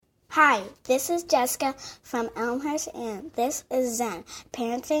Hi, this is Jessica from Elmhurst, and this is Zen,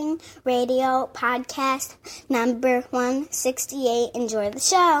 Parenting Radio Podcast number 168. Enjoy the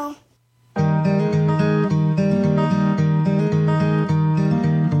show.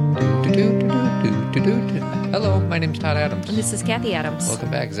 Hello, my name's Todd Adams. And this is Kathy Adams. Welcome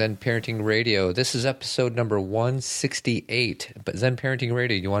back, Zen Parenting Radio. This is episode number 168. But Zen Parenting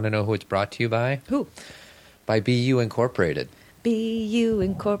Radio, you want to know who it's brought to you by? Who? By BU Incorporated. BU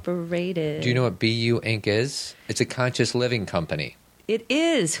Incorporated. Do you know what BU Inc. is? It's a conscious living company. It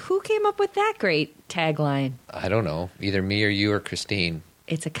is. Who came up with that great tagline? I don't know. Either me or you or Christine.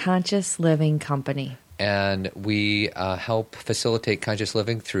 It's a conscious living company. And we help facilitate conscious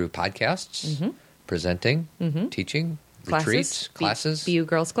living through podcasts, presenting, teaching, retreats, classes. BU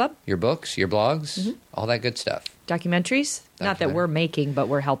Girls Club. Your books, your blogs, all that good stuff. Documentaries. Not that we're making, but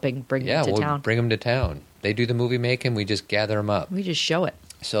we're helping bring them to town. Bring them to town. They do the movie making, we just gather them up. We just show it.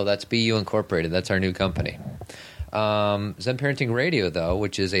 So that's BU Incorporated. That's our new company. Zen Parenting Radio, though,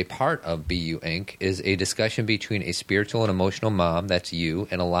 which is a part of BU Inc., is a discussion between a spiritual and emotional mom, that's you,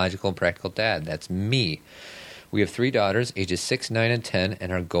 and a logical and practical dad, that's me. We have 3 daughters, ages 6, 9, and 10,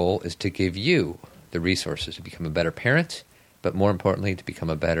 and our goal is to give you the resources to become a better parent, but more importantly, to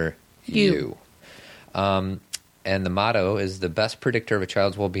become a better you. And the motto is the best predictor of a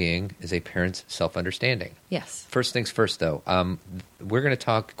child's well-being is a parent's self-understanding. Yes. First things first, though. We're going to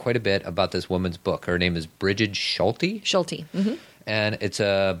talk quite a bit about this woman's book. Her name is Brigid Schulte. Schulte. And it's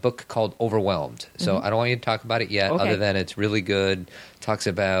a book called Overwhelmed. So I don't want you to talk about it yet, other than it's really good. Talks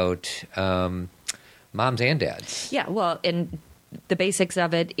about moms and dads. Yeah, well, and the basics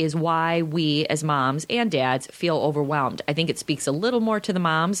of it is why we as moms and dads feel overwhelmed. I think it speaks a little more to the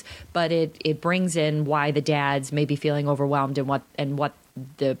moms, but it brings in why the dads may be feeling overwhelmed and what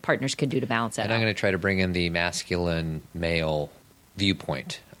the partners can do to balance that out. And I'm going to try to bring in the masculine male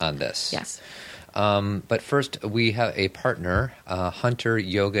viewpoint on this. Yes. But first, we have a partner,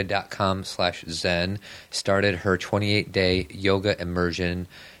 hunteryoga.com/zen, started her 28-day yoga immersion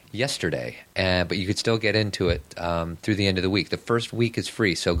yesterday, but you could still get into it through the end of the week. The first week is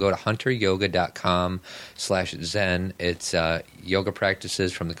free, so go to hunteryoga.com/zen. It's yoga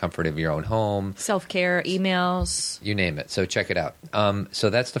practices from the comfort of your own home. Self-care, emails. You name it, so check it out. So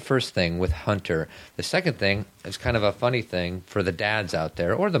that's the first thing with Hunter. The second thing is kind of a funny thing for the dads out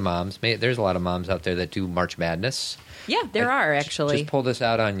there, or the moms. There's a lot of moms out there that do March Madness. Yeah, there are, actually. Just pull this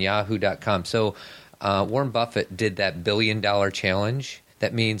out on yahoo.com. So Warren Buffett did that $1 billion challenge.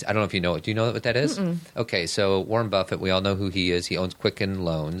 That means, I don't know if you know it. Do you know what that is? Okay, so Warren Buffett, we all know who he is. He owns Quicken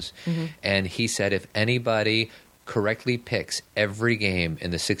Loans. And he said if anybody correctly picks every game in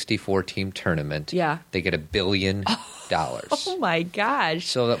the 64-team tournament, they get $1 billion. Oh, my gosh.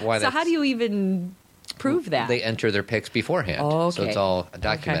 So how do you even prove that? They enter their picks beforehand. Oh, okay. So it's all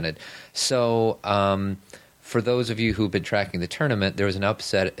documented. Okay. So for those of you who've been tracking the tournament, there was an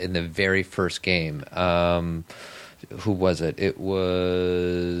upset in the very first game. Who was it? It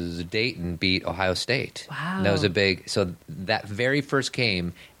was Dayton beat Ohio State. Wow. And that was so that very first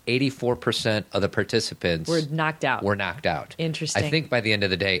game, 84% of the participants were knocked out. Interesting. I think by the end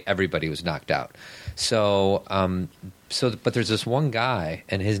of the day, everybody was knocked out. So, but there's this one guy,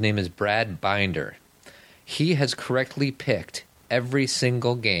 and his name is Brad Binder. He has correctly picked every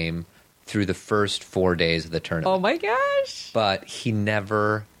single game through the first 4 days of the tournament. Oh my gosh. But he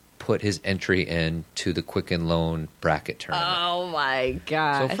never put his entry in to the Quicken Loan bracket tournament. Oh my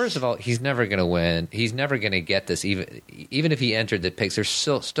gosh. So first of all, he's never going to win. He's never going to get this. Even if he entered the picks, there's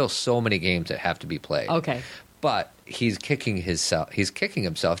still so many games that have to be played. Okay. But he's kicking himself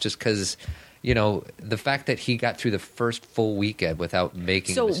just because, the fact that he got through the first full weekend without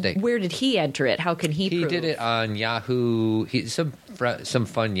making a mistake. So where did he enter it? How can he prove? He did it on Yahoo. Some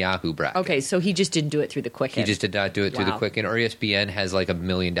fun Yahoo bracket. Okay, so he just didn't do it through the Quicken. He just did not do it through the Quicken. Or ESPN has like $1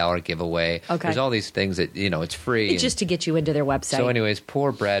 million giveaway. Okay. There's all these things that, it's free. It's just to get you into their website. So anyways,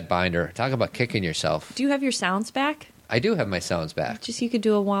 poor Brad Binder. Talk about kicking yourself. Do you have your sounds back? I do have my sounds back. Just you could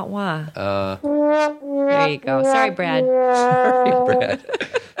do a wah-wah. There you go. Sorry, Brad. Sorry, Brad.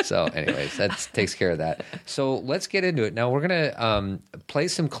 So anyways, that takes care of that. So let's get into it. Now we're going to play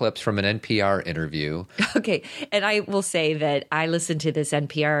some clips from an NPR interview. Okay. And I will say that I listened to this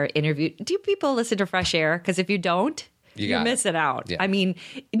NPR interview. Do people listen to Fresh Air? Because if you don't, you're missing out. Yeah. I mean,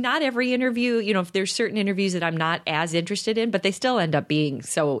 not every interview, if there's certain interviews that I'm not as interested in, but they still end up being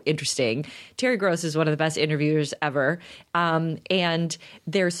so interesting. Terry Gross is one of the best interviewers ever. And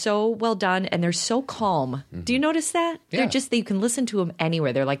they're so well done and they're so calm. Do you notice that? Yeah. You can listen to them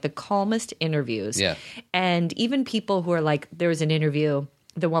anywhere. They're like the calmest interviews. Yeah. And even people who are like, there was an interview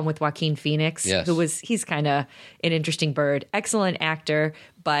the one with Joaquin Phoenix, Yes. he's kind of an interesting bird, excellent actor,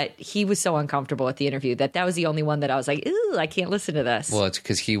 but he was so uncomfortable at the interview that was the only one that I was like, ooh, I can't listen to this. Well, it's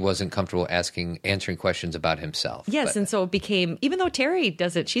because he wasn't comfortable answering questions about himself. Yes, but, and so it became, even though Terry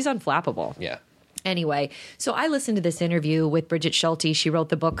does it, she's unflappable. yeah. Anyway, so I listened to this interview with Bridget Schulte. She wrote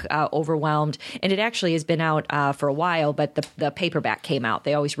the book Overwhelmed, and it actually has been out for a while, but the paperback came out.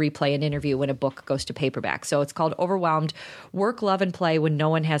 They always replay an interview when a book goes to paperback. So it's called Overwhelmed, Work, Love, and Play When No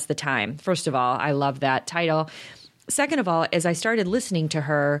One Has the Time. First of all, I love that title. Second of all, as I started listening to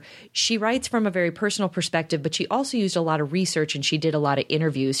her, she writes from a very personal perspective, but she also used a lot of research and she did a lot of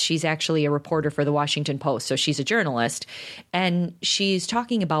interviews. She's actually a reporter for the Washington Post, so she's a journalist. And she's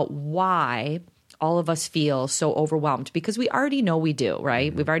talking about why all of us feel so overwhelmed, because we already know we do,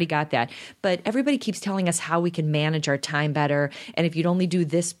 right? We've already got that. But everybody keeps telling us how we can manage our time better. And if you'd only do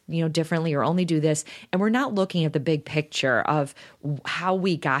this, differently, or only do this. And we're not looking at the big picture of how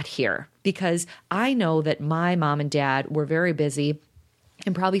we got here. Because I know that my mom and dad were very busy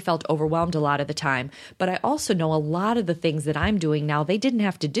and probably felt overwhelmed a lot of the time. But I also know a lot of the things that I'm doing now, they didn't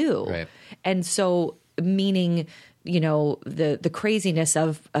have to do. Right. And so, meaning, the craziness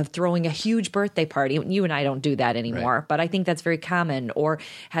of throwing a huge birthday party. You and I don't do that anymore, right. But I think that's very common. Or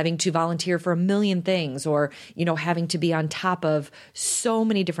having to volunteer for a million things, or, having to be on top of so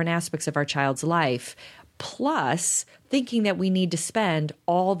many different aspects of our child's life. Plus thinking that we need to spend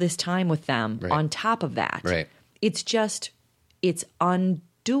all this time with them right. on top of that. Right. It's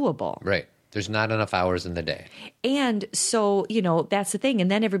undoable. Right. There's not enough hours in the day. And so, that's the thing. And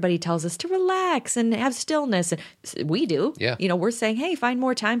then everybody tells us to relax and have stillness. And we do. Yeah. We're saying, hey, find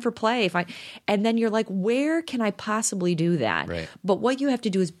more time for play. And then you're like, where can I possibly do that? Right. But what you have to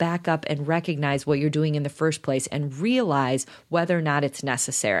do is back up and recognize what you're doing in the first place and realize whether or not it's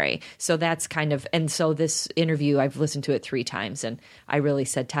necessary. So that's and so this interview, I've listened to it 3 times. And I really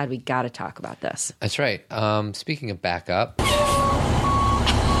said, Todd, we got to talk about this. That's right. Speaking of backup,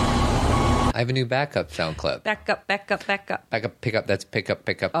 I have a new backup sound clip. Backup. Backup, pick up. That's pick up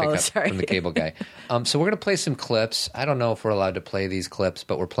sorry. from the cable guy. So we're going to play some clips. I don't know if we're allowed to play these clips,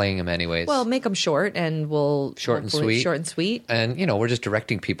 but we're playing them anyways. Well, make them short, and we'll Short and sweet. Short and sweet. And, we're just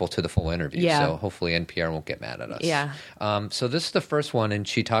directing people to the full interview. Yeah. So hopefully NPR won't get mad at us. Yeah. So this is the first one, and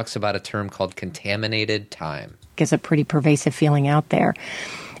she talks about a term called contaminated time. Is a pretty pervasive feeling out there.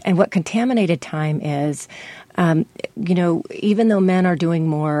 And what contaminated time is, even though men are doing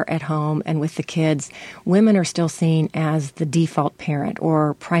more at home and with the kids, women are still seen as the default parent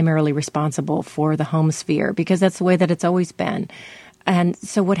or primarily responsible for the home sphere, because that's the way that it's always been. And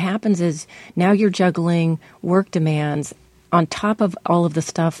so what happens is now you're juggling work demands on top of all of the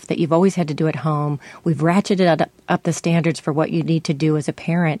stuff that you've always had to do at home. We've ratcheted up the standards for what you need to do as a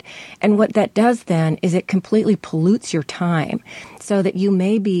parent. And what that does then is it completely pollutes your time, so that you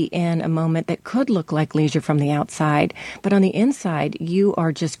may be in a moment that could look like leisure from the outside, but on the inside, you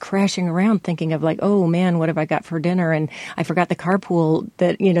are just crashing around thinking of like, oh man, what have I got for dinner? And I forgot the carpool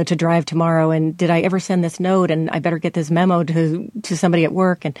that, to drive tomorrow. And did I ever send this note? And I better get this memo to somebody at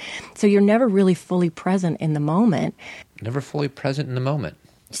work. And so you're never really fully present in the moment. Never fully present in the moment.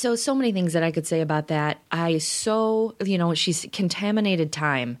 So many things that I could say about that. She's contaminated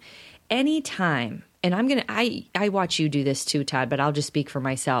time. Any time, and I watch you do this too, Todd, but I'll just speak for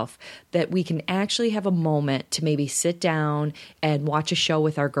myself, that we can actually have a moment to maybe sit down and watch a show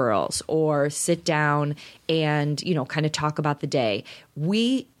with our girls, or sit down and, kind of talk about the day.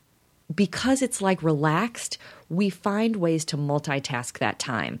 Because it's like relaxed, we find ways to multitask that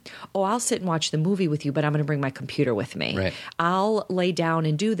time. Oh, I'll sit and watch the movie with you, but I'm going to bring my computer with me. Right. I'll lay down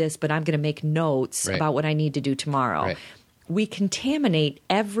and do this, but I'm going to make notes right. about what I need to do tomorrow. Right. We contaminate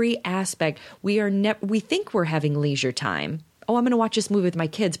every aspect. We think we're having leisure time. Oh, I'm going to watch this movie with my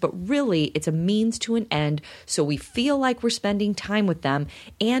kids, but really it's a means to an end, so we feel like we're spending time with them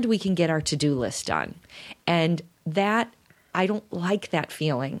and we can get our to-do list done. And that, I don't like that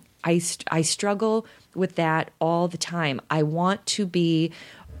feeling. I struggle with that all the time. I want to be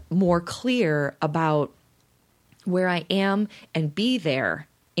more clear about where I am and be there,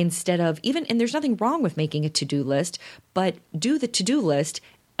 instead of and there's nothing wrong with making a to-do list, but do the to-do list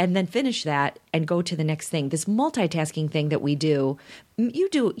and then finish that and go to the next thing. This multitasking thing that we do, you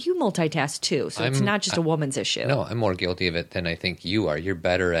multitask too. So it's not just a woman's issue. No, I'm more guilty of it than I think you are. You're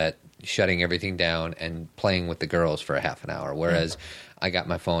better at shutting everything down and playing with the girls for a half an hour, whereas I got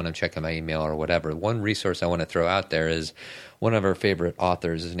my phone, I'm checking my email or whatever. One resource I want to throw out there is one of our favorite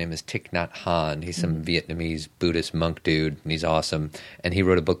authors. His name is Thich Nhat Hanh. He's some Vietnamese Buddhist monk dude, and he's awesome. And he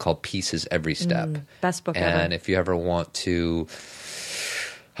wrote a book called Peace is Every Step. Best book ever. And if you ever want to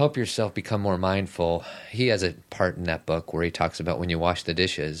help yourself become more mindful. He has a part in that book where he talks about when you wash the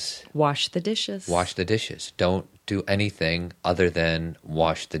dishes. Wash the dishes. Wash the dishes. Don't do anything other than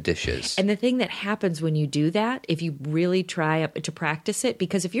wash the dishes. And the thing that happens when you do that, if you really try to practice it,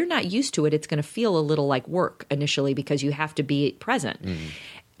 because if you're not used to it, it's going to feel a little like work initially because you have to be present. Mm-hmm.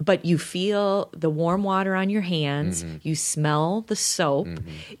 But you feel the warm water on your hands, mm-hmm. you smell the soap,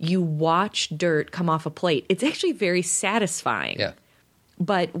 mm-hmm. you watch dirt come off a plate. It's actually very satisfying. Yeah.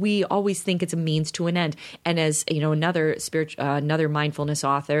 But we always think it's a means to an end. And as another mindfulness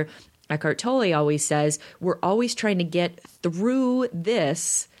author, Eckhart Tolle, always says, we're always trying to get through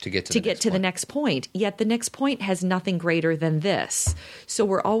this to get to the next point. Yet the next point has nothing greater than this. So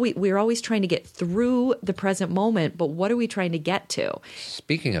we're always trying to get through the present moment. But what are we trying to get to?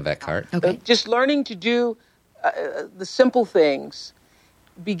 Speaking of Eckhart, okay. Just learning to do the simple things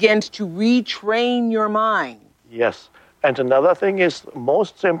begins to retrain your mind. Yes. And another thing is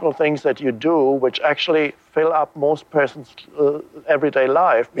most simple things that you do, which actually fill up most persons' everyday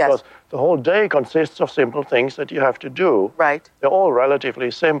life, because the whole day consists of simple things that you have to do. Right. They're all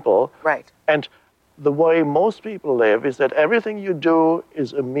relatively simple. Right. And the way most people live is that everything you do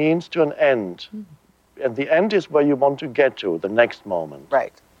is a means to an end. Mm-hmm. And the end is where you want to get to, the next moment.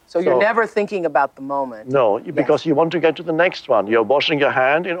 Right. So you're never thinking about the moment. No, because you want to get to the next one. You're washing your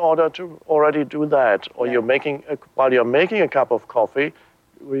hand in order to already do that. Or while you're making a cup of coffee,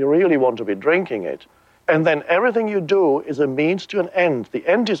 you really want to be drinking it. And then everything you do is a means to an end. The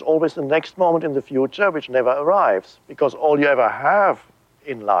end is always the next moment in the future, which never arrives, because all you ever have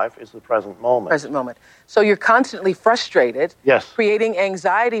in life is the present moment. Present moment. So you're constantly frustrated, yes, creating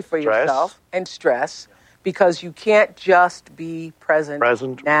anxiety for yourself and stress, because you can't just be present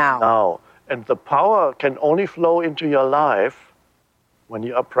now. And the power can only flow into your life when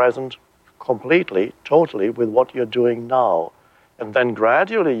you are present completely, totally, with what you're doing now. And then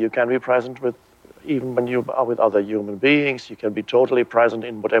gradually you can be present with, even when you are with other human beings, you can be totally present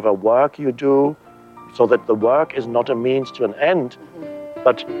in whatever work you do, so that the work is not a means to an end,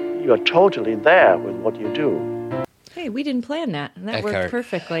 but you're totally there with what you do. Hey, we didn't plan that. That Eckhart. Worked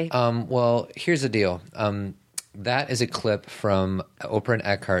perfectly. Well, here's the deal. That is a clip from Oprah and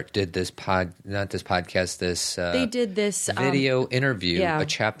Eckhart did this they did this video interview, a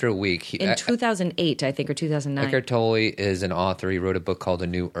chapter a week. In 2008, I think, or 2009. Eckhart Tolle is an author. He wrote a book called A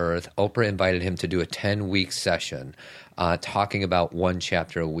New Earth. Oprah invited him to do a 10-week session talking about one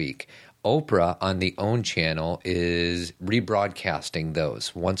chapter a week. Oprah on the OWN channel is rebroadcasting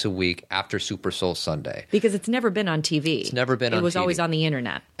those once a week after Super Soul Sunday. Because it's never been on TV. It's never been on TV. It was always on the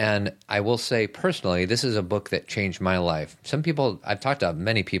internet. And I will say personally, this is a book that changed my life. Some people, I've talked to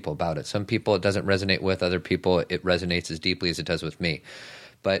many people about it. Some people it doesn't resonate with. Other people it resonates as deeply as it does with me.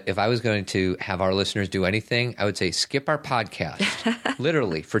 But if I was going to have our listeners do anything, I would say skip our podcast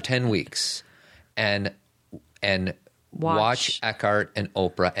literally for 10 weeks and watch Eckhart and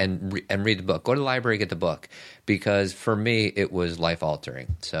Oprah and read the book. Go to the library, get the book, because for me it was life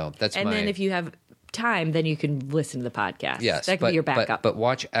altering. So that's and then if you have time, then you can listen to the podcast. Yes, that could be your backup. But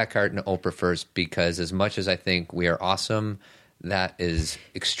watch Eckhart and Oprah first, because as much as I think we are awesome, that is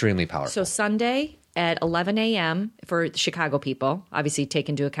extremely powerful. So Sunday at 11 a.m. for Chicago people, obviously take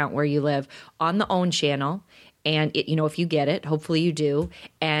into account where you live, on the OWN channel. And if you get it, hopefully you do,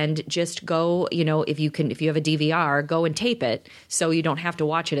 and just go, if you have a DVR, go and tape it so you don't have to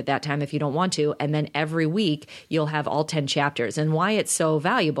watch it at that time if you don't want to. And then every week you'll have all 10 chapters. And why it's so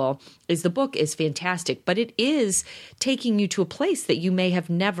valuable is the book is fantastic, but it is taking you to a place that you may have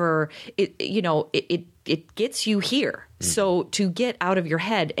never, it gets you here. So to get out of your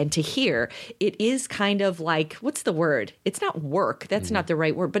head and to hear, it is kind of like, what's the word? It's not work. That's not the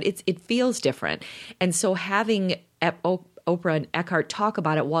right word, but it feels different. And so having Oprah and Eckhart talk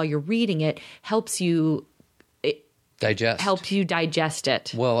about it while you're reading it helps you digest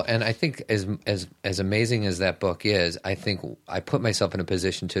it. Well, and I think as amazing as that book is, I think I put myself in a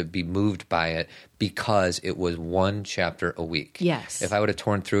position to be moved by it because it was one chapter a week. Yes. If I would have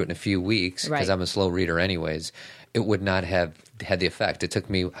torn through it in a few weeks, because I'm a slow reader anyways, it would not have had the effect. It took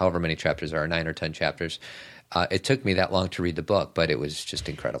me however many chapters there are, 9 or 10 chapters. It took me that long to read the book, but it was just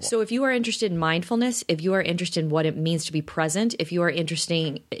incredible. So if you are interested in mindfulness, if you are interested in what it means to be present, if you are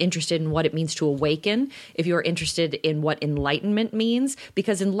interested in what it means to awaken, if you are interested in what enlightenment means,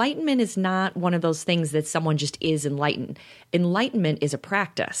 because enlightenment is not one of those things that someone just is enlightened. Enlightenment is a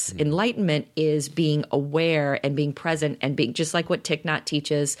practice. Mm-hmm. Enlightenment is being aware and being present and being, just like what Thich Nhat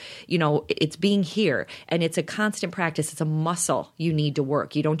teaches, it's being here. And it's a constant practice. It's a muscle you need to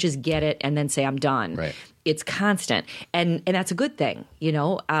work. You don't just get it and then say, I'm done. Right. It's constant, and that's a good thing,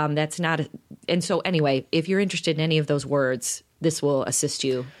 that's not. And so anyway, if you're interested in any of those words, this will assist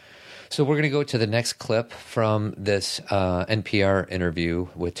you. So we're going to go to the next clip from this NPR interview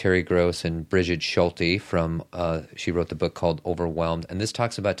with Terry Gross and Bridget Schulte from, she wrote the book called Overwhelmed. And this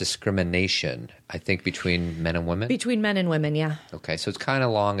talks about discrimination, I think, between men and women? Between men and women, yeah. Okay, so it's kind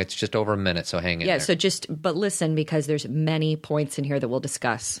of long. It's just over a minute, so hang in there. Yeah, but listen, because there's many points in here that we'll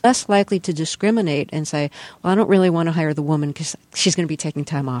discuss. Less likely to discriminate and say, well, I don't really want to hire the woman because she's going to be taking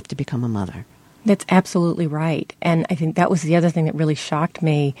time off to become a mother. That's absolutely right. And I think that was the other thing that really shocked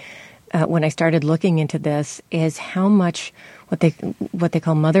me when I started looking into this, is how much what they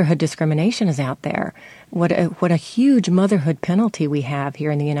call motherhood discrimination is out there. What a huge motherhood penalty we have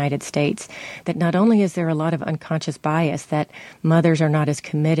here in the United States. That not only is there a lot of unconscious bias that mothers are not as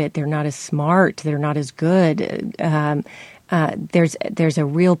committed, they're not as smart, they're not as good. There's a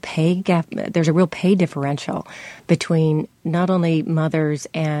real pay gap. There's a real pay differential between not only mothers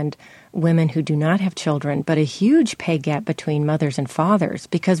and women who do not have children, but a huge pay gap between mothers and fathers,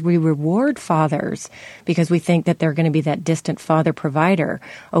 because we reward fathers because we think that they're going to be that distant father provider.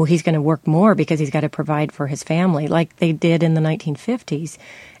 Oh, he's going to work more because he's got to provide for his family, like they did in the 1950s.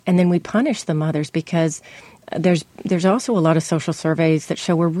 And then we punish the mothers because there's also a lot of social surveys that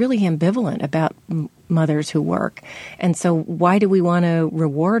show we're really ambivalent about mothers who work. And so why do we want to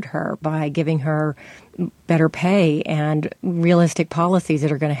reward her by giving her better pay and realistic policies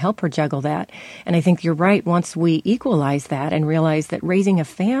that are going to help her juggle that? And I think you're right. Once we equalize that and realize that raising a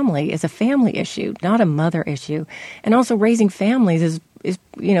family is a family issue, not a mother issue, and also raising families is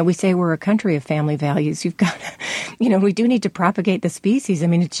we say we're a country of family values. You've got to, we do need to propagate the species. I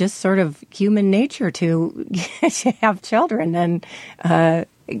mean, it's just sort of human nature to have children, and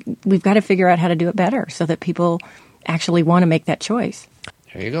we've got to figure out how to do it better so that people actually want to make that choice.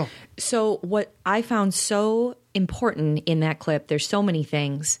 There you go. So what I found so important in that clip, there's so many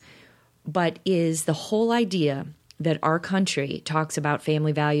things, but is the whole idea that our country talks about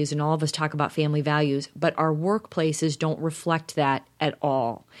family values, and all of us talk about family values, but our workplaces don't reflect that at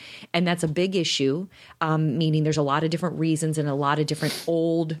all. And that's a big issue, meaning there's a lot of different reasons and a lot of different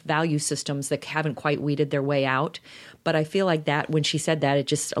old value systems that haven't quite weeded their way out. But I feel like that when she said that, it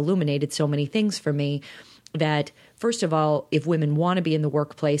just illuminated so many things for me. That, first of all, if women want to be in the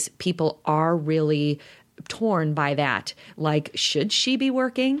workplace, people are really torn by that. Like, should she be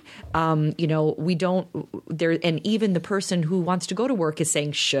working? We don't there, and even the person who wants to go to work is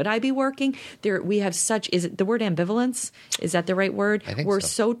saying, should I be working? We have such, is it the word ambivalence? Is that the right word? I think We're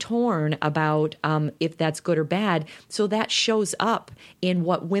so torn about if that's good or bad. So that shows up in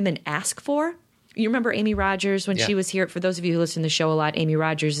what women ask for. You remember Amy Rogers when she was here? For those of you who listen to the show a lot, Amy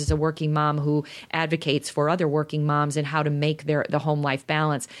Rogers is a working mom who advocates for other working moms and how to make the home life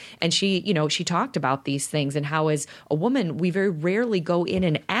balance. And she talked about these things and how, as a woman, we very rarely go in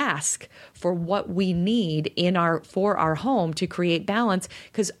and ask for what we need for our home to create balance.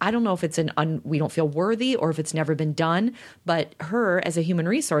 Because I don't know if it's we don't feel worthy or if it's never been done. But her, as a human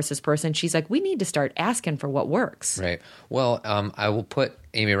resources person, she's like, we need to start asking for what works. Right. Well, I will put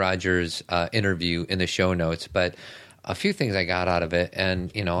Amy Rogers' interview in the show notes, but a few things I got out of it, and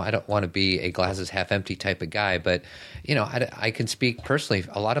I don't want to be a glasses half empty type of guy, but I can speak personally.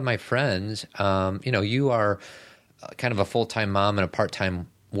 A lot of my friends, you are kind of a full-time mom and a part-time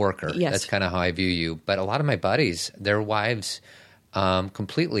worker. Yes. That's kind of how I view you. But a lot of my buddies, their wives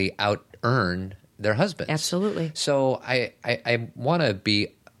completely out-earn their husbands. Absolutely. So I want to be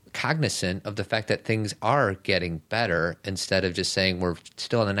cognizant of the fact that things are getting better instead of just saying we're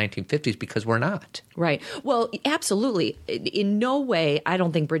still in the 1950s, because we're not. Right. Well, absolutely. In no way, I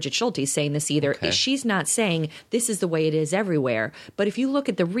don't think Bridget Schulte is saying this either. Okay. She's not saying this is the way it is everywhere. But if you look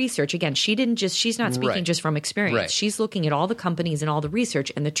at the research, again, she's not speaking just from experience. Right. She's looking at all the companies and all the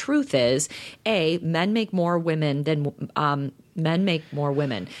research. And the truth is, men make more women than men make more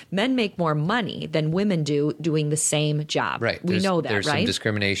women. Men make more money than women do doing the same job. Right. We know that, there's right? There's some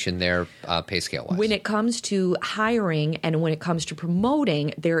discrimination there, pay scale-wise. When it comes to hiring and when it comes to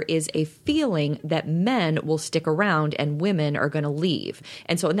promoting, there is a feeling that men will stick around and women are going to leave.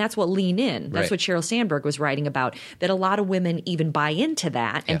 And that's what Lean In. That's Right. what Sheryl Sandberg was writing about, that a lot of women even buy into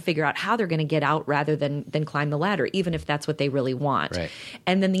that and figure out how they're going to get out rather than climb the ladder, even if that's what they really want. Right.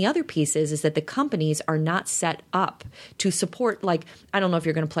 And then the other piece is that the companies are not set up to support, like, I don't know if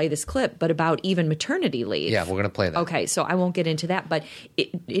you're going to play this clip, but about even maternity leave. Yeah, we're going to play that. Okay, so I won't get into that. But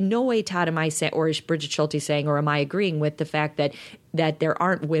in no way, Todd, am I saying, or is Bridget Schulte saying, or am I agreeing with the fact that there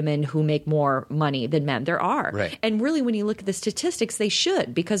aren't women who make more money than men? There are. Right. And really, when you look at the statistics, they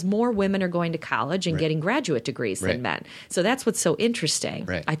should, because more women are going to college and getting graduate degrees than men. So that's what's so interesting.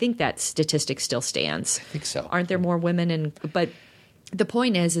 Right. I think that statistic still stands. I think so. Aren't there more women? But the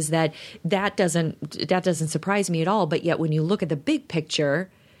point is that doesn't surprise me at all. But yet when you look at the big picture,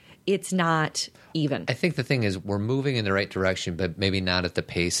 it's not even. I think the thing is we're moving in the right direction, but maybe not at the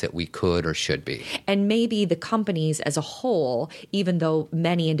pace that we could or should be. And maybe the companies as a whole, even though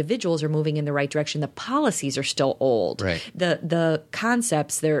many individuals are moving in the right direction, the policies are still old. Right. The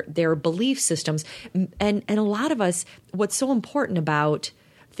concepts, their belief systems, and a lot of us, what's so important about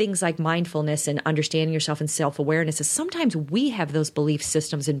things like mindfulness and understanding yourself and self-awareness is sometimes we have those belief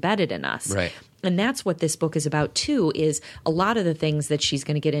systems embedded in us. Right. And that's what this book is about, too, is a lot of the things that she's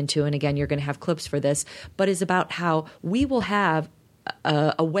going to get into, and again, you're going to have clips for this, but is about how we will have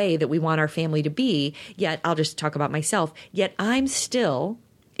a way that we want our family to be, yet I'll just talk about myself, yet I'm still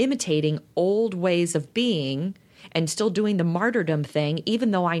imitating old ways of being and still doing the martyrdom thing, even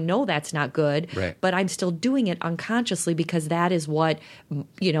though I know that's not good, right. But I'm still doing it unconsciously because that is what,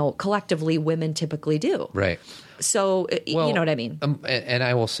 collectively women typically do. Right. So, well, you know what I mean? And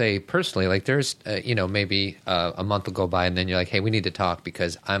I will say personally, like there's, maybe a month will go by and then you're like, hey, we need to talk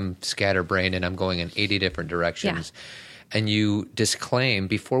because I'm scatterbrained and I'm going in 80 different directions. Yeah. And you disclaim,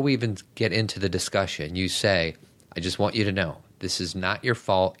 before we even get into the discussion, you say, I just want you to know, this is not your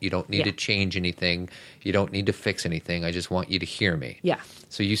fault. You don't need to change anything. You don't need to fix anything. I just want you to hear me. Yeah.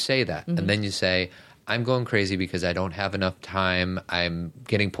 So you say that. Mm-hmm. And then you say, I'm going crazy because I don't have enough time. I'm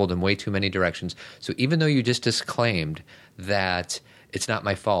getting pulled in way too many directions. So even though you just disclaimed that it's not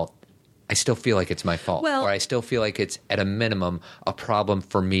my fault, I still feel like it's my fault. Or I still feel like it's, at a minimum, a problem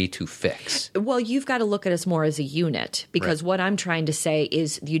for me to fix. Well, you've got to look at us more as a unit because what I'm trying to say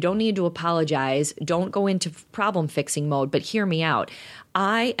is you don't need to apologize. Don't go into problem-fixing mode, but hear me out.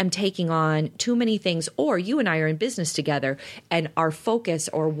 I am taking on too many things, or you and I are in business together, and our focus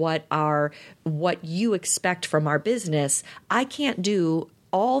or what you expect from our business, I can't do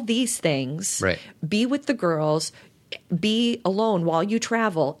all these things, be with the girls, be alone while you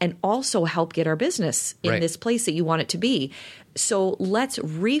travel, and also help get our business in this place that you want it to be. So let's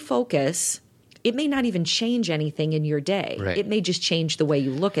refocus. It may not even change anything in your day. Right. It may just change the way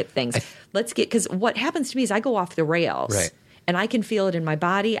you look at things. Because what happens to me is I go off the rails. Right. And I can feel it in my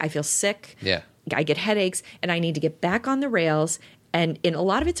body. I feel sick. Yeah. I get headaches, and I need to get back on the rails. And in a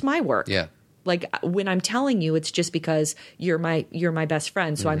lot of it's my work. Yeah. Like when I'm telling you, it's just because you're my best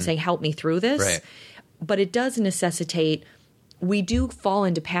friend. So I'm saying, help me through this. Right. But it does necessitate, we do fall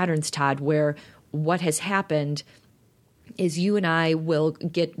into patterns, Todd, where what has happened is you and I will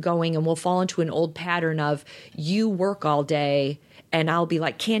get going and we'll fall into an old pattern of you work all day and I'll be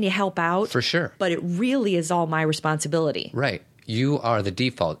like, can you help out? For sure. But it really is all my responsibility. Right. You are the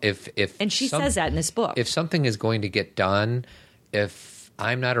default. And she says that in this book. If something is going to get done, if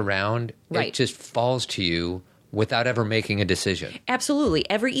I'm not around, it just falls to you without ever making a decision. Absolutely.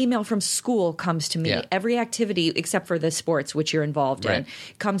 Every email from school comes to me. Yeah. Every activity, except for the sports, which you're involved in,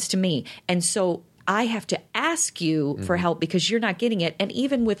 comes to me. And so I have to ask you for help because you're not getting it. And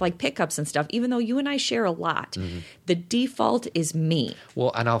even with like pickups and stuff, even though you and I share a lot, the default is me.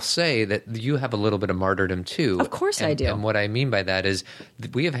 Well, and I'll say that you have a little bit of martyrdom too. Of course I do. And what I mean by that is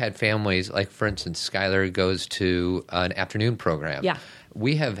we have had families, like for instance, Skylar goes to an afternoon program. Yeah.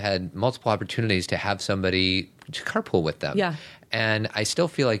 We have had multiple opportunities to have somebody to carpool with them. Yeah. And I still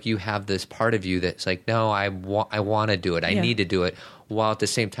feel like you have this part of you that's like, no, I want to do it. I need to do it. While at the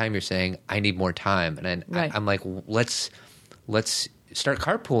same time you're saying, I need more time. And I'm like, let's start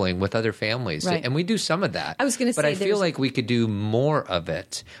carpooling with other families. Right. And we do some of that. I was going to say, but I feel like we could do more of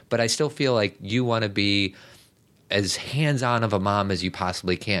it. But I still feel like you want to be as hands-on of a mom as you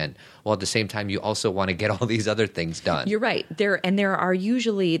possibly can, while at the same time you also want to get all these other things done. You're right. There's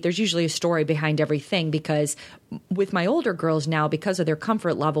usually a story behind everything because with my older girls now, because of their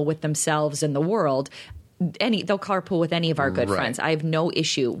comfort level with themselves and the world, they'll carpool with any of our good friends. I have no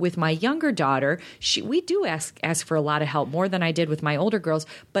issue. With my younger daughter, we do ask for a lot of help, more than I did with my older girls,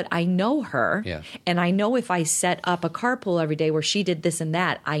 but I know her. Yeah. And I know if I set up a carpool every day where she did this and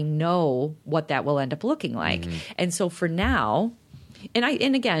that, I know what that will end up looking like. And so for now,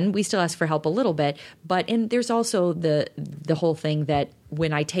 and again, we still ask for help a little bit, and there's also the whole thing that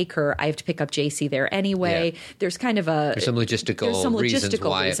when I take her, I have to pick up JC there anyway. Yeah. There's some logistical reasons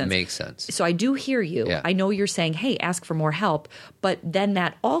why it makes sense. So I do hear you. Yeah. I know you're saying, hey, ask for more help, but then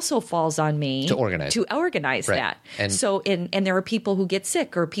that also falls on me to organize that. And so, and there are people who get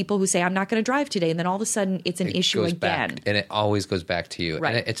sick or people who say, I'm not going to drive today. And then all of a sudden it's an issue again. Back, and it always goes back to you.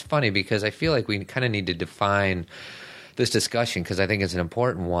 Right. And it's funny because I feel like we kind of need to define this discussion because I think it's an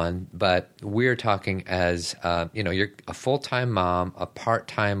important one, but we're talking as, you're a full-time mom, a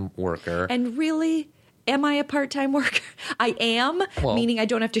part-time worker. And really, Am I a part-time worker? I am, meaning I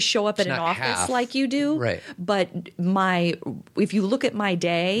don't have to show up at an office like you do. Right. But if you look at my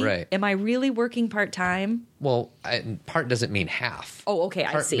day, am I really working part-time? Well, part doesn't mean half. Oh, okay.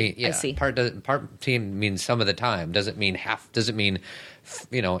 I see. I see. Part team means some of the time. Doesn't mean half. Doesn't mean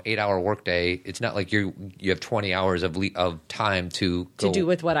 8-hour workday. It's not like you have 20 hours of time to do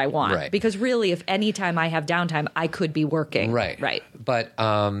with what I want. Right. Because really, if any time I have downtime, I could be working. Right. Right.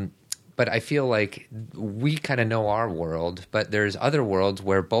 But I feel like we kind of know our world, but there's other worlds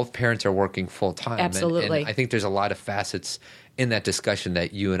where both parents are working full time. Absolutely. And I think there's a lot of facets in that discussion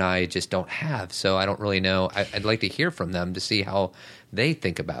that you and I just don't have. So I don't really know. I'd like to hear from them to see how they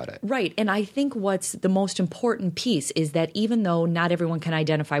think about it. Right. And I think what's the most important piece is that even though not everyone can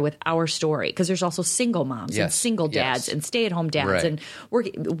identify with our story, because there's also single moms and single dads and stay-at-home dads, and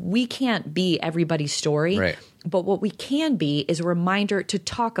we can't be everybody's story. Right. But what we can be is a reminder to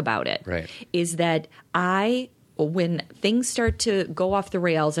talk about it. Right. Is that when things start to go off the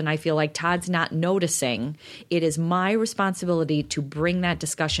rails and I feel like Todd's not noticing, it is my responsibility to bring that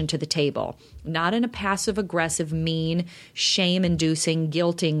discussion to the table, not in a passive-aggressive, mean, shame-inducing,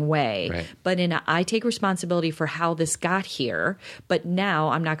 guilting way, but in I take responsibility for how this got here, but now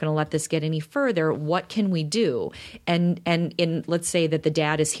I'm not going to let this get any further. What can we do? And let's say that the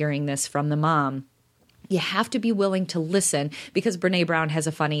dad is hearing this from the mom. You have to be willing to listen, because Brene Brown has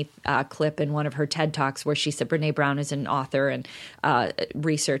a funny clip in one of her TED Talks where she said, Brene Brown is an author and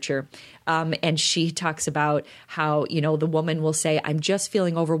researcher, and she talks about how, the woman will say, I'm just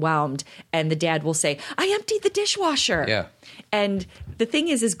feeling overwhelmed, and the dad will say, I emptied the dishwasher. Yeah. And the thing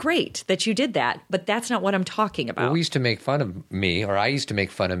is great that you did that, but that's not what I'm talking about. Well, we used to make fun of me, or I used to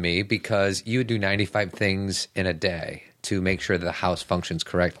make fun of me, because you would do 95 things in a day to make sure that the house functions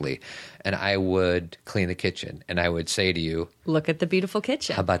correctly. And I would clean the kitchen, and I would say to you, look at the beautiful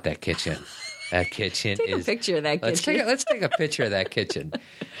kitchen. How about that kitchen? That kitchen take a picture of that kitchen. Let's take a picture of that kitchen.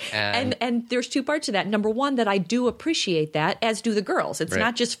 And there's two parts to that. Number one, that I do appreciate that, as do the girls. It's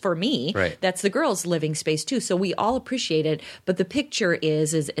not just for me. Right. That's the girls' living space too. So we all appreciate it. But the picture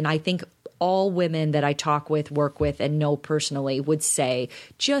is, and I think all women that I talk with, work with, and know personally would say,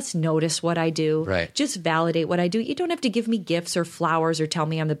 just notice what I do. Right. Just validate what I do. You don't have to give me gifts or flowers or tell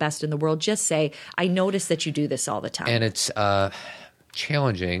me I'm the best in the world. Just say, I notice that you do this all the time. And it's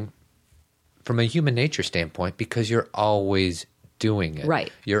challenging from a human nature standpoint, because you're always doing it.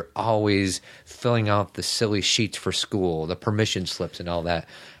 Right. You're always filling out the silly sheets for school, the permission slips and all that.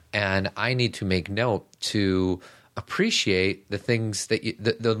 And I need to make note to appreciate the things that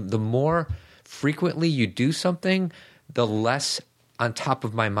the more frequently you do something, the less on top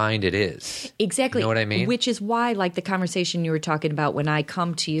of my mind it is. Exactly. You know what I mean? Which is why, like the conversation you were talking about, when I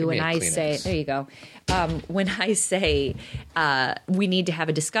come to you and I say, there you go. When I say we need to have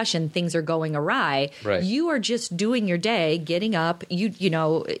a discussion, things are going awry. Right. You are just doing your day, getting up. You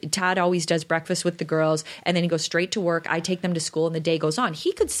know, Todd always does breakfast with the girls, and then he goes straight to work. I take them to school, and the day goes on.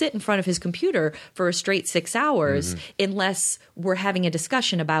 He could sit in front of his computer for a straight 6 hours unless we're having a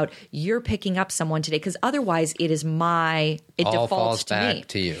discussion about you're picking up someone today, because otherwise it all defaults falls to back me.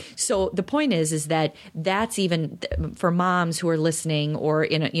 to you. So the point is that that's even for moms who are listening, or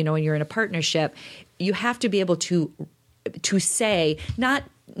you're in a partnership. You have to be able to say, not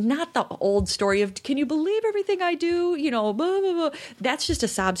the old story of, can you believe everything I do? Blah, blah, blah. That's just a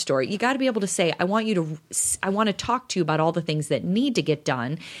sob story. You got to be able to say, I want to talk to you about all the things that need to get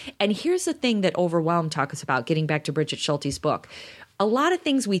done. And here's the thing that Overwhelmed talks about, getting back to Bridget Schulte's book. A lot of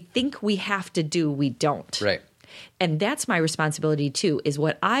things we think we have to do, we don't. Right. And that's my responsibility too, is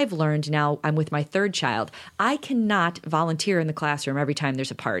what I've learned now. I'm with my third child. I cannot volunteer in the classroom every time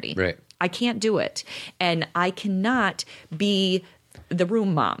there's a party. Right. I can't do it. And I cannot be the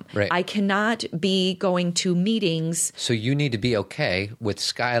room mom. Right. I cannot be going to meetings. So you need to be okay with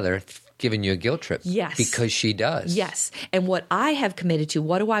Skylar giving you a guilt trip. Yes. Because she does. Yes. And what I have committed to,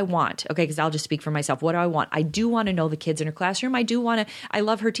 what do I want? Okay, because I'll just speak for myself. What do I want? I do want to know the kids in her classroom. I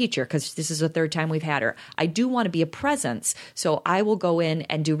love her teacher, because this is the third time we've had her. I do want to be a presence. So I will go in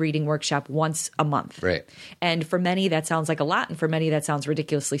and do reading workshop once a month. Right. And for many, that sounds like a lot. And for many, that sounds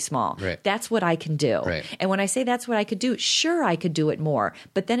ridiculously small. Right. That's what I can do. Right. And when I say that's what I could do, sure, I could do it more.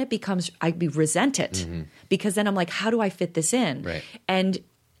 But then it becomes, I resent it, because then I'm like, how do I fit this in? Right. And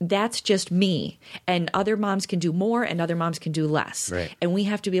that's just me. And other moms can do more, and other moms can do less. Right. And we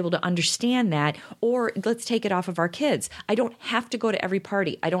have to be able to understand that. Or let's take it off of our kids. I don't have to go to every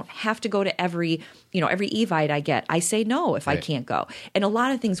party. I don't have to go to every Evite I get. I say no if I can't go. And a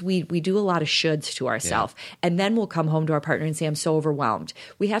lot of things we do a lot of shoulds to ourselves. Yeah. And then we'll come home to our partner and say, I'm so overwhelmed.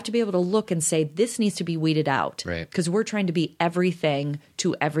 We have to be able to look and say, this needs to be weeded out. Right. Because we're trying to be everything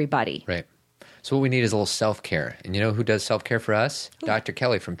to everybody. Right. So what we need is a little self-care. And you know who does self-care for us? Ooh. Dr.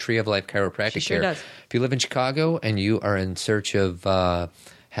 Kelly from Tree of Life Chiropractic She sure Care. does. If you live in Chicago and you are in search of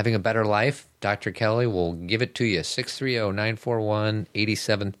having a better life, Dr. Kelly will give it to you.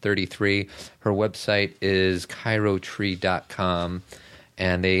 630-941-8733. Her website is chirotree.com.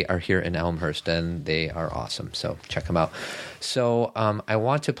 And they are here in Elmhurst, and they are awesome. So check them out. So I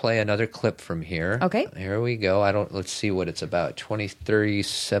want to play another clip from here. Okay. Here we go. Let's see what it's about.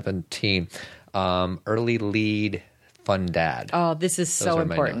 2017. Early lead, fun dad. Oh, this is Those so are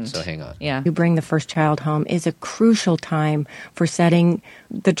my important. notes, so hang on. Yeah. You bring the first child home is a crucial time for setting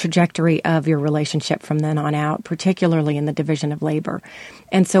the trajectory of your relationship from then on out, particularly in the division of labor.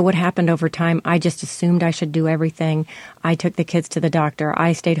 And so what happened over time, I just assumed I should do everything. I took the kids to the doctor.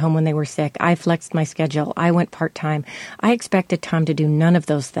 I stayed home when they were sick. I flexed my schedule. I went part-time. I expected Tom to do none of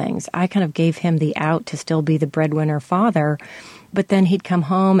those things. I kind of gave him the out to still be the breadwinner father. But then he'd come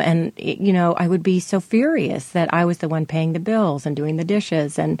home and, you know, I would be so furious that I was the one paying the bills and doing the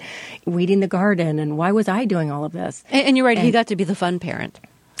dishes and weeding the garden. And why was I doing all of this? And you're right, he got to be the fun parent.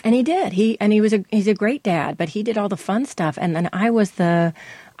 And he did. He's a great dad, but he did all the fun stuff. And then I was the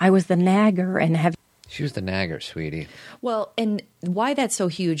nagger and She was the nagger, sweetie. Well, and why that's so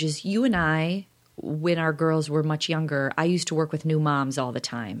huge is you and I, when our girls were much younger, I used to work with new moms all the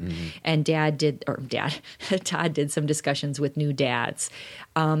time. Mm-hmm. And Todd did some discussions with new dads.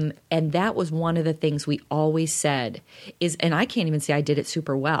 And that was one of the things we always said is, and I can't even say I did it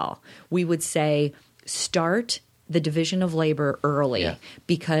super well. We would say, start the division of labor early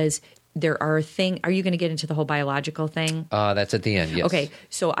because there are are you going to get into the whole biological thing? That's at the end, yes. Okay,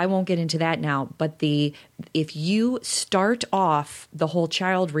 so I won't get into that now, but if you start off the whole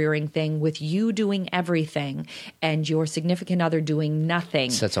child rearing thing with you doing everything and your significant other doing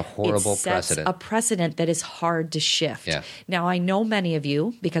nothing, sets a horrible precedent. A precedent that is hard to shift. Yeah. Now, I know many of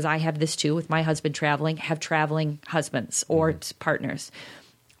you, because I have this too with my husband traveling, have traveling husbands or partners.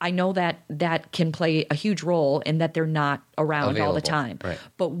 I know that can play a huge role in that they're not around all the time. Right.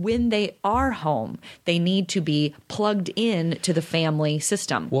 But when they are home, they need to be plugged in to the family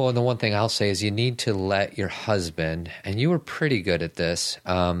system. Well, and the one thing I'll say is you need to let your husband, and you were pretty good at this,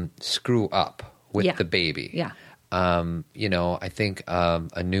 screw up with the baby. Yeah. I think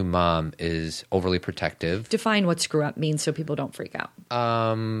a new mom is overly protective. Define what screw up means so people don't freak out.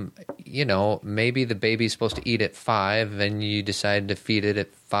 Maybe the baby's supposed to eat at 5 and you decide to feed it at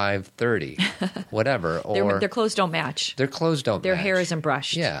 5:30, whatever. Or their clothes don't match. Their clothes don't Their match. hair isn't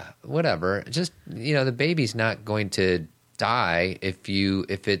brushed. Yeah, whatever. Just, the baby's not going to die if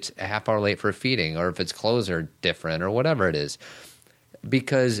it's a half hour late for a feeding or if its clothes are different or whatever it is.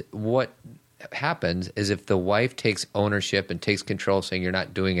 Because what happens is if the wife takes ownership and takes control saying you're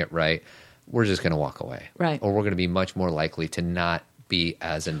not doing it right, we're just going to walk away. Right. Or we're going to be much more likely to not be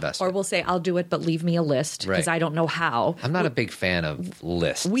as invested. Or we'll say, I'll do it, but leave me a list because I don't know how. I'm not a big fan of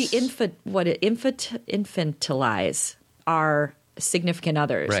lists. We infantilize our significant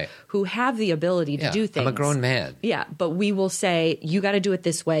others who have the ability to do things. I'm a grown man. Yeah, but we will say, you got to do it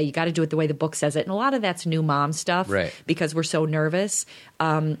this way. You got to do it the way the book says it. And a lot of that's new mom stuff because we're so nervous.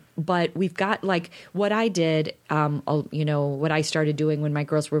 But we've got what I did, what I started doing when my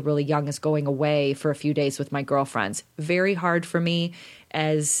girls were really young is going away for a few days with my girlfriends. Very hard for me.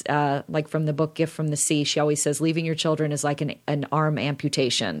 As from the book Gift from the Sea, she always says leaving your children is like an arm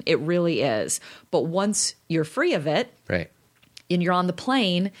amputation. It really is. But once you're free of it, and you're on the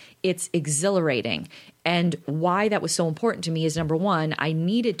plane, it's exhilarating. And why that was so important to me is, number one, I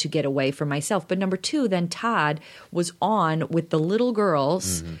needed to get away from myself. But number two, then Todd was on with the little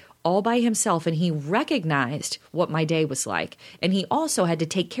girls all by himself, and he recognized what my day was like. And he also had to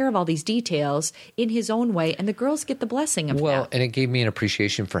take care of all these details in his own way, and the girls get the blessing of that. Well, and it gave me an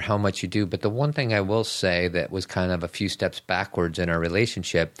appreciation for how much you do. But the one thing I will say that was kind of a few steps backwards in our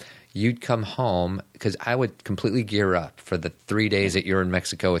relationship, you'd come home because I would completely gear up for the 3 days that you're in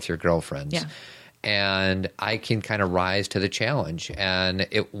Mexico with your girlfriends. Yeah. And I can kind of rise to the challenge. And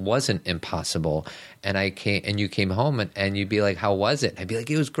it wasn't impossible. And you came home and you'd be like, how was it? I'd be like,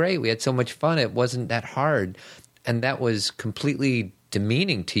 it was great. We had so much fun. It wasn't that hard. And that was completely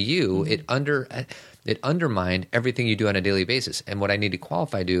demeaning to you. Mm-hmm. It undermined everything you do on a daily basis. And what I need to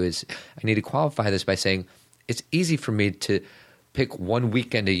qualify this by saying it's easy for me to pick one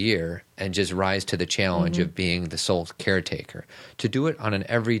weekend a year and just rise to the challenge of being the sole caretaker. To do it on an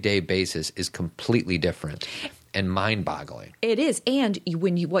everyday basis is completely different. and mind-boggling. It is. And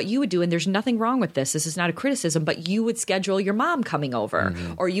what you would do, and there's nothing wrong with this is not a criticism, but you would schedule your mom coming over,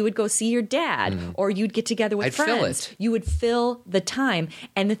 or you would go see your dad, or you'd get together with friends. Fill it. You would fill the time.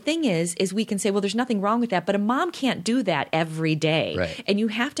 And the thing is we can say, well, there's nothing wrong with that, but a mom can't do that every day. Right. And you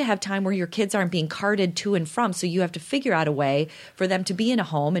have to have time where your kids aren't being carted to and from, so you have to figure out a way for them to be in a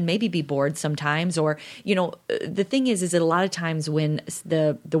home and maybe be bored sometimes. Or, the thing is that a lot of times when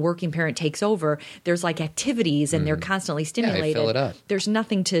the working parent takes over, there's like activities and they're constantly stimulated. Yeah, fill it up. There's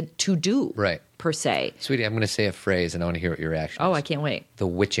nothing to do, right, per se. Sweetie, I'm going to say a phrase, and I want to hear what your reaction is. Oh, I can't wait. The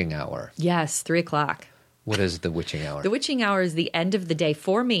witching hour. Yes, 3:00. What is the witching hour? The witching hour is the end of the day.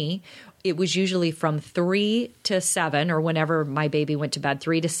 For me, it was usually from 3 to 7, or whenever my baby went to bed,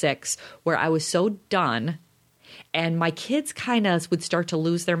 3 to 6, where I was so done. And my kids kind of would start to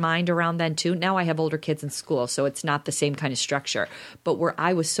lose their mind around then too. Now I have older kids in school, so it's not the same kind of structure. But where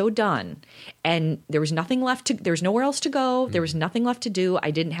I was so done and there was nothing left there was nowhere else to go. There was nothing left to do.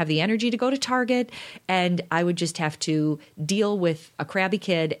 I didn't have the energy to go to Target, and I would just have to deal with a crabby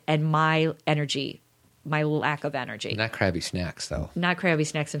kid and my lack of energy. Not crabby snacks, though. Not crabby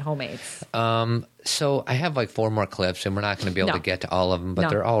snacks and homemades. So I have like 4 more clips, and we're not going to be able to get to all of them, but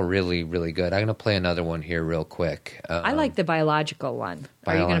they're all really, really good. I'm going to play another one here real quick. I like the biological one.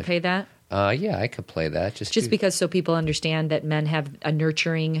 Are you going to play that? Yeah, I could play that. Just because so people understand that men have a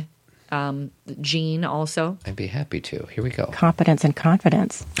nurturing gene also. I'd be happy to. Here we go. Competence and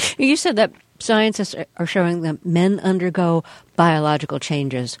confidence. You said that scientists are showing that men undergo biological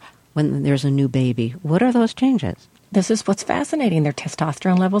changes when there's a new baby. What are those changes? This is what's fascinating. Their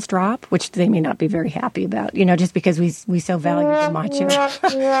testosterone levels drop, which they may not be very happy about, just because we so value the macho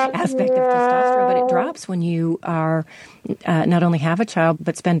aspect of testosterone. But it drops when you are not only have a child,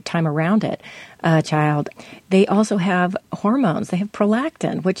 but spend time around a child. They also have hormones. They have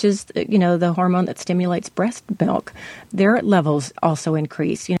prolactin, which is, the hormone that stimulates breast milk. Their levels also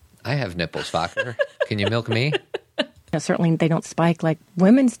increase. I have nipples, Fokker. Can you milk me? Certainly they don't spike like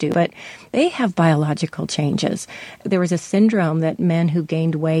women's do, but they have biological changes. There was a syndrome that men who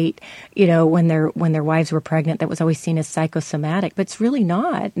gained weight, when their wives were pregnant, that was always seen as psychosomatic, but it's really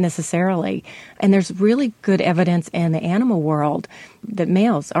not necessarily. And there's really good evidence in the animal world that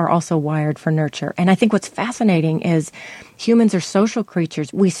males are also wired for nurture. And I think what's fascinating is humans are social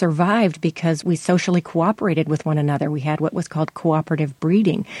creatures. We survived because we socially cooperated with one another. We had what was called cooperative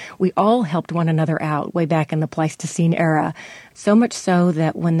breeding. We all helped one another out way back in the Pleistocene era. So much so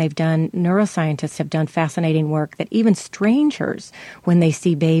that when neuroscientists have done fascinating work that even strangers, when they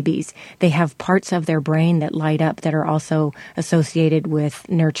see babies, they have parts of their brain that light up that are also associated with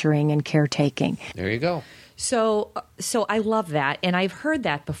nurturing and caretaking. There you go. So I love that. And I've heard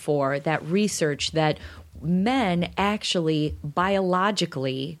that before, that research that men actually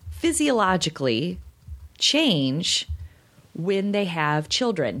biologically, physiologically change when they have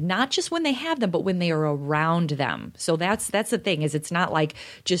children, not just when they have them, but when they are around them. So that's the thing, is it's not like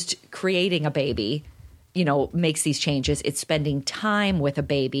just creating a baby, makes these changes. It's spending time with a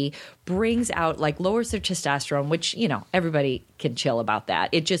baby, brings out, lowers their testosterone, which, everybody can chill about that.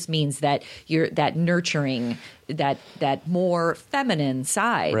 It just means that that nurturing, that more feminine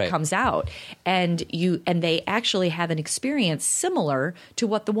side comes out, and they actually have an experience similar to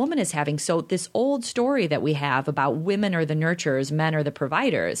what the woman is having. So this old story that we have about women are the nurturers, men are the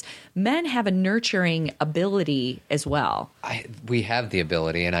providers, men have a nurturing ability as well. We have the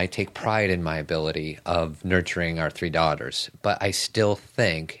ability, and I take pride in my ability of nurturing our 3 daughters, but I still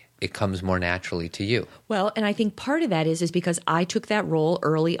think it comes more naturally to you. Well, and I think part of that is because I took that role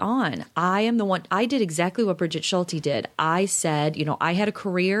early on. I am the one, I did exactly what Bridget Schulte did. I said, I had a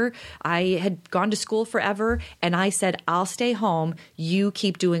career, I had gone to school forever, and I said, I'll stay home, you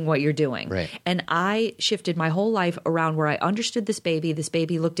keep doing what you're doing. Right. And I shifted my whole life around where I understood this baby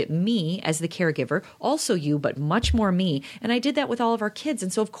looked at me as the caregiver, also you, but much more me. And I did that with all of our kids.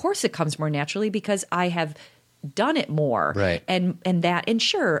 And so of course it comes more naturally because I have done it more. Right. And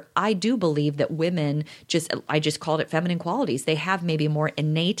sure, I do believe that women I just called it feminine qualities. They have maybe more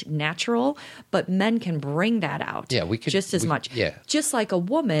innate, natural, but men can bring that out. Yeah, we could just as much. Yeah. Just like a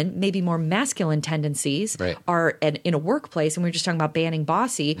woman, maybe more masculine tendencies are in a workplace, and we were just talking about banning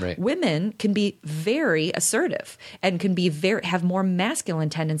bossy. Right. Women can be very assertive and can be have more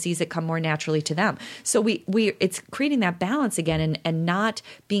masculine tendencies that come more naturally to them. So it's creating that balance again and not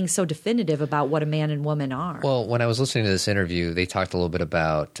being so definitive about what a man and woman are. Well, when I was listening to this interview, they talked a little bit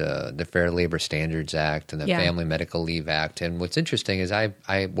about the Fair Labor Standards Act and the Family Medical Leave Act. And what's interesting is I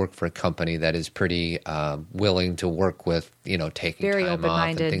work for a company that is pretty willing to work with, taking very time off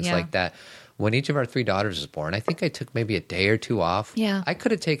and things like that. when each of our 3 daughters was born, I think I took maybe a day or 2 off. Yeah. I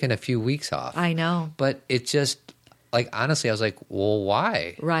could have taken a few weeks off. I know. But it just, like, honestly, I was like, well,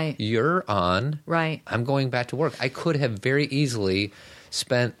 why? Right. You're on. Right. I'm going back to work. I could have very easily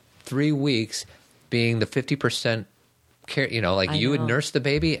spent 3 weeks being the 50% care, you know, like you would nurse the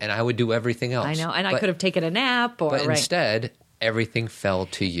baby and I would do everything else. I know. And I could have taken a nap or. But instead, everything fell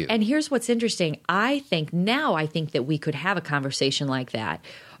to you. And here's what's interesting. I think that we could have a conversation like that.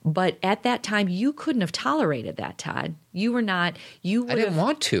 But at that time, you couldn't have tolerated that, Todd. You were not. I didn't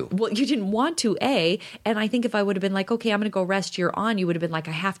want to. Well, you didn't want to, A. And I think if I would have been like, okay, I'm going to go rest, you're on, you would have been like,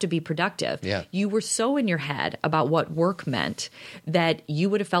 I have to be productive. Yeah. You were so in your head about what work meant that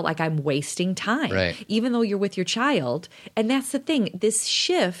you would have felt like I'm wasting time. Right. Even though you're with your child. And that's the thing. This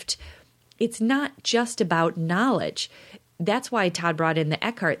shift, it's not just about knowledge. That's why Todd brought in the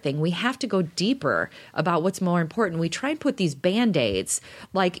Eckhart thing. We have to go deeper about what's more important. We try and put these Band-Aids,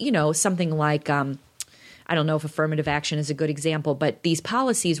 like, you know, something like, I don't know if affirmative action is a good example, but these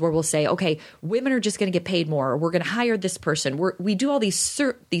policies where we'll say, okay, women are just going to get paid more, or we're going to hire this person. We do all these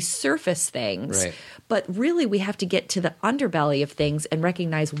surface things, right. But really we have to get to the underbelly of things and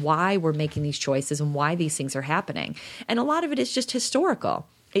recognize why we're making these choices and why these things are happening. And a lot of it is just historical.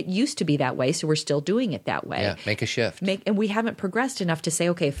 It used to be that way, so we're still doing it that way. Yeah, make a shift. And we haven't progressed enough to say,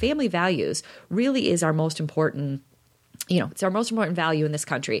 okay, family values really is our most important, you know, it's our most important value in this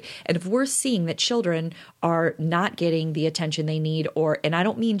country. And if we're seeing that children are not getting the attention they need, and I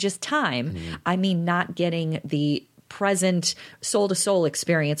don't mean just time, I mean not getting the present soul-to-soul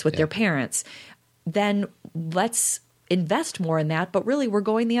experience with their parents, then let's invest more in that, but really we're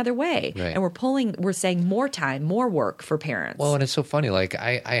going the other way. Right. And we're saying more time, more work for parents. Well, and it's so funny, like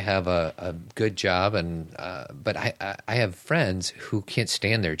I have a good job, and but I have friends who can't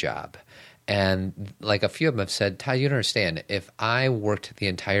stand their job. And like a few of them have said, Todd, you don't understand. If I worked the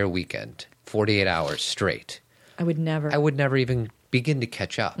entire weekend, 48 hours straight, I would never even begin to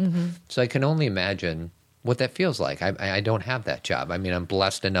catch up. Mm-hmm. So I can only imagine what that feels like. I don't have that job. I mean, I'm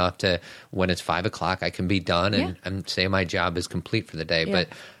blessed enough to, when it's 5 o'clock, I can be done and say my job is complete for the day. Yeah. But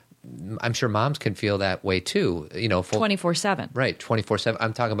I'm sure moms can feel that way too. You know, 24/7. Right, 24/7.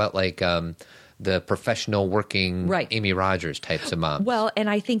 I'm talking about like the professional working Amy Rogers types of moms. Well, and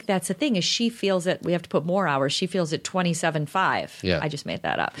I think that's the thing is she feels that we have to put more hours. She feels it 27.5. Yeah. I just made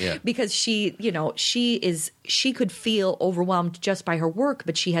that up. Yeah. Because she could feel overwhelmed just by her work,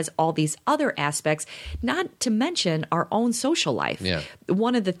 but she has all these other aspects, not to mention our own social life. Yeah.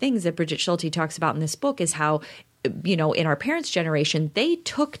 One of the things that Bridget Schulte talks about in this book is how, you know, in our parents' generation, they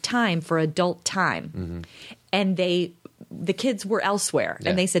took time for adult time. And the kids were elsewhere. Yeah.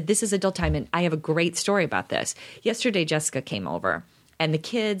 And they said, this is adult time. And I have a great story about this. Yesterday, Jessica came over. And the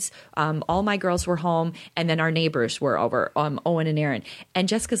kids, all my girls were home, and then our neighbors were over, Owen and Aaron. And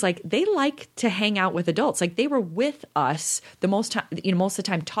Jessica's like, they like to hang out with adults. Like they were with us most of the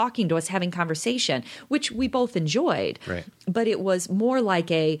time, talking to us, having conversation, which we both enjoyed. Right. But it was more like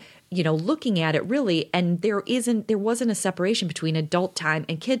looking at it really, and there wasn't a separation between adult time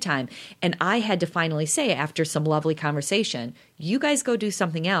and kid time. And I had to finally say, after some lovely conversation, you guys go do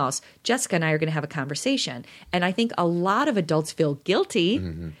something else. Jessica and I are going to have a conversation. And I think a lot of adults feel guilty.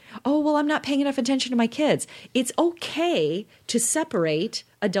 Mm-hmm. Oh, well, I'm not paying enough attention to my kids. It's okay to separate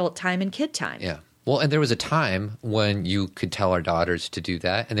adult time and kid time. Yeah. Well, and there was a time when you could tell our daughters to do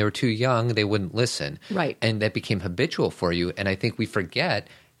that, and they were too young, they wouldn't listen. Right. And that became habitual for you. And I think we forget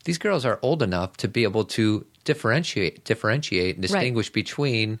these girls are old enough to be able to differentiate and distinguish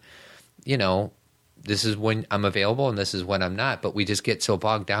between, you know, this is when I'm available and this is when I'm not. But we just get so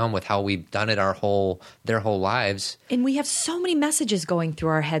bogged down with how we've done it their whole lives. And we have so many messages going through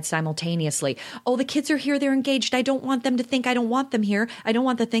our heads simultaneously. Oh, the kids are here. They're engaged. I don't want them to think I don't want them here. I don't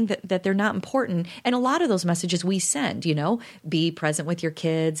want them to think that they're not important. And a lot of those messages we send, you know, be present with your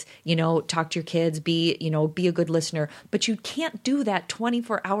kids, you know, talk to your kids, be a good listener. But you can't do that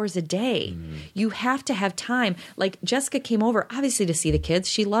 24 hours a day. Mm. You have to have time. Like Jessica came over, obviously to see the kids.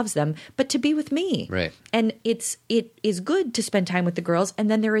 She loves them, but to be with me. Right. And it is good to spend time with the girls.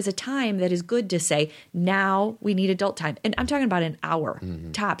 And then there is a time that is good to say, now we need adult time. And I'm talking about an hour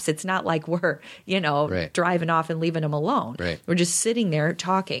tops. It's not like we're, driving off and leaving them alone. Right. We're just sitting there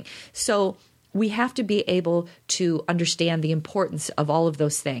talking. So we have to be able to understand the importance of all of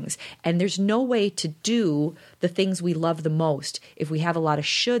those things. And there's no way to do the things we love the most if we have a lot of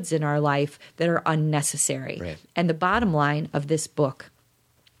shoulds in our life that are unnecessary. Right. And the bottom line of this book,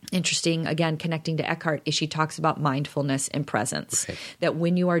 interesting, again, connecting to Eckhart, is she talks about mindfulness and presence. Right. That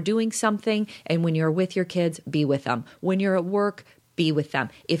when you are doing something and when you're with your kids, be with them. When you're at work, be with them.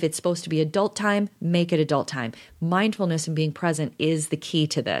 If it's supposed to be adult time, make it adult time. Mindfulness and being present is the key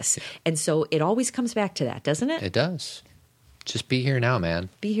to this. And so it always comes back to that, doesn't it? It does. Just be here now, man.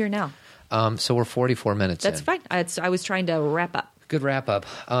 Be here now. So we're 44 minutes That's in. fine. I was trying to wrap up. Good wrap up.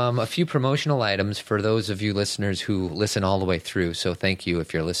 A few promotional items for those of you listeners who listen all the way through. So thank you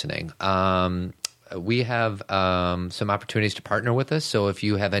if you're listening. We have some opportunities to partner with us. So if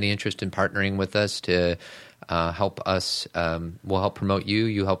you have any interest in partnering with us to help us, we'll help promote you.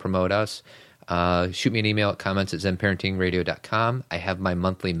 You help promote us. Shoot me an email at comments@zenparentingradio.com. I have my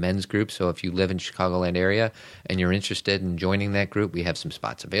monthly men's group. So if you live in Chicagoland area and you're interested in joining that group, we have some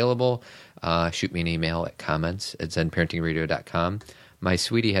spots available. Shoot me an email at comments@zenparentingradio.com. My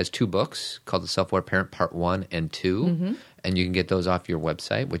sweetie has 2 books called The Self-Aware Parent Part 1 and 2. And you can get those off your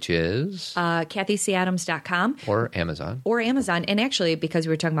website, which is? KathyCAdams.com. Or Amazon. Or Amazon. And actually, because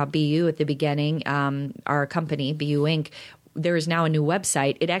we were talking about BU at the beginning, our company, BU Inc., there is now a new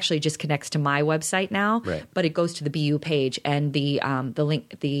website. It actually just connects to my website now, right. But it goes to the BU page, and the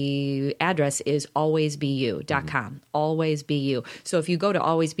link, the address is alwaysbu.com. Alwaysbu. So if you go to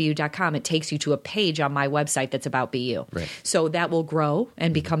alwaysbu.com, it takes you to a page on my website that's about BU. Right. So that will grow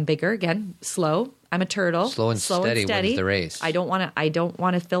and become bigger again. Slow. I'm a turtle. Slow and steady wins the race. I don't want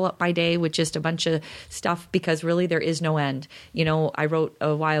to fill up my day with just a bunch of stuff, because really there is no end. You know, I wrote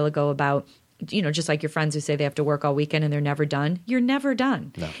a while ago about, you know, just like your friends who say they have to work all weekend and they're never done. You're never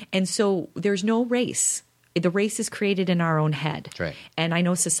done. No. And so there's no race. The race is created in our own head. That's right. And I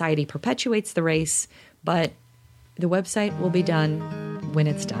know society perpetuates the race, but the website will be done when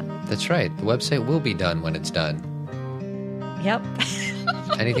it's done. That's right. The website will be done when it's done. Yep.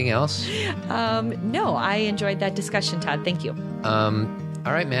 Anything else? No, I enjoyed that discussion, Todd. Thank you. All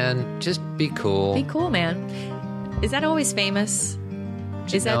right, man. Just be cool. Be cool, man. Is that Always Famous?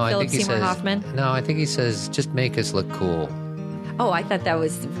 Is that Philip Seymour Hoffman? No, I think he says, just make us look cool. Oh, I thought that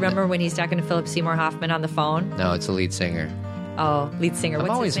was, remember when he's talking to Philip Seymour Hoffman on the phone? No, it's a lead singer. Oh, lead singer. I'm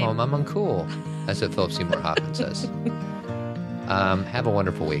What's always his name? home. I'm uncool. That's what Philip Seymour Hoffman says. Have a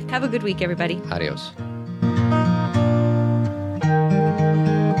wonderful week. Have a good week, everybody. Adios.